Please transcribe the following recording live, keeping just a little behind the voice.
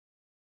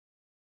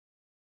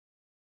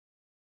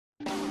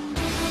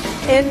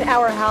In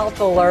our health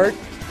alert,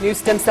 new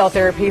stem cell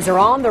therapies are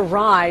on the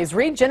rise,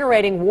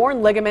 regenerating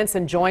worn ligaments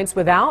and joints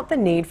without the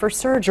need for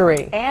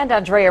surgery. And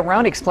Andrea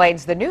Rohn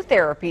explains the new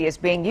therapy is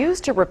being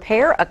used to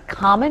repair a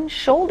common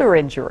shoulder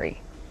injury.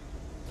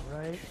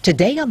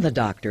 Today on The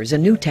Doctors, a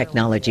new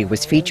technology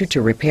was featured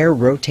to repair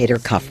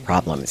rotator cuff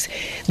problems.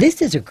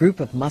 This is a group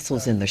of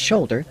muscles in the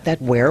shoulder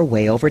that wear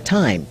away over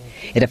time.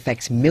 It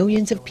affects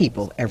millions of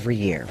people every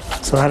year.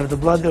 So out of the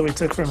blood that we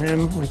took from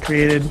him, we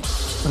created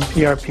some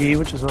PRP,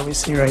 which is what we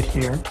see right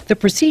here. The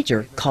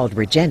procedure, called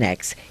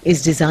Regenexx,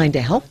 is designed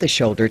to help the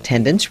shoulder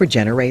tendons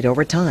regenerate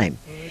over time.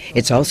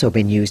 It's also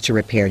been used to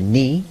repair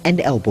knee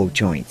and elbow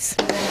joints.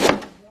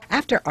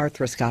 After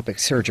arthroscopic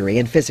surgery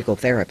and physical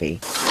therapy,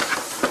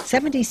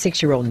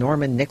 76-year-old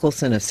Norman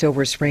Nicholson of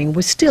Silver Spring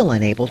was still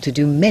unable to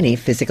do many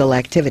physical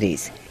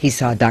activities. He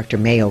saw Dr.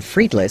 Mayo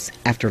Friedlis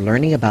after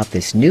learning about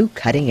this new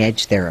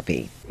cutting-edge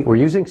therapy. We're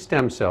using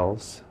stem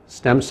cells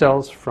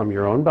from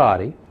your own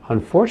body.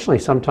 Unfortunately,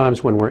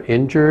 sometimes when we're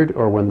injured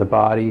or when the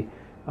body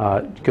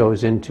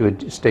goes into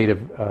a state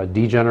of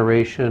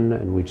degeneration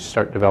and we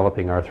start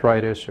developing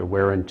arthritis or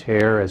wear and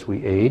tear as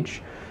we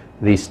age,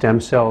 these stem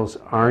cells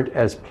aren't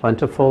as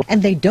plentiful.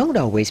 And they don't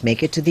always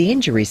make it to the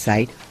injury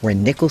site where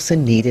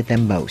Nicholson needed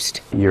them most.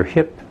 Your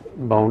hip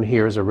bone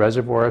here is a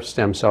reservoir of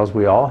stem cells.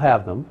 We all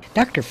have them.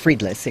 Dr.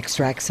 Friedlis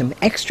extracts some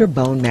extra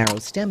bone marrow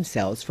stem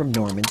cells from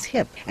Norman's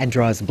hip and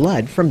draws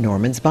blood from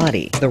Norman's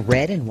body. The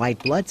red and white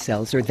blood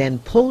cells are then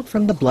pulled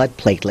from the blood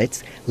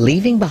platelets,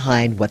 leaving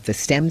behind what the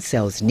stem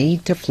cells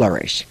need to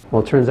flourish.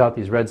 Well, it turns out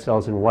these red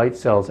cells and white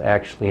cells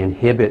actually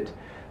inhibit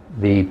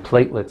the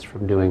platelets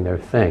from doing their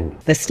thing.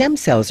 The stem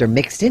cells are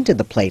mixed into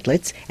the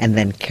platelets and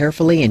then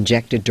carefully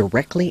injected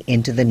directly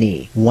into the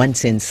knee.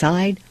 Once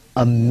inside,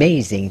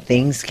 amazing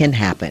things can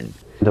happen.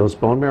 Those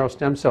bone marrow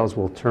stem cells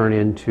will turn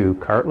into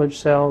cartilage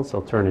cells,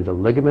 they'll turn into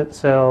ligament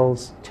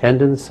cells,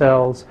 tendon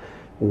cells.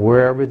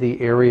 Wherever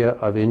the area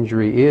of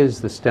injury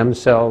is, the stem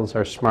cells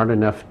are smart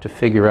enough to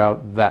figure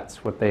out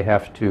that's what they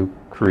have to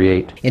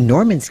create. In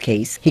Norman's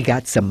case, he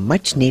got some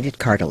much-needed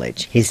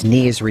cartilage. His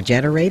knee is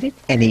regenerated,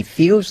 and he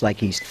feels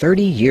like he's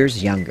 30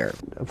 years younger.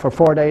 For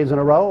 4 days in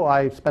a row,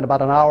 I spent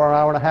about an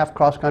hour and a half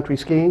cross-country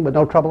skiing with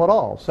no trouble at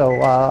all.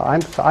 So I'm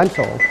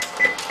sold.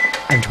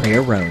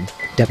 Andrea Rohn,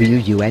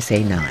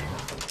 WUSA 9.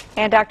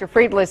 And Dr.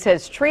 Friedlis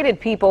has treated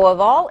people of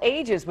all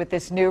ages with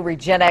this new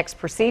Regenexx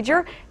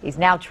procedure. He's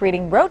now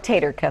treating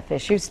rotator cuff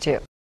issues too.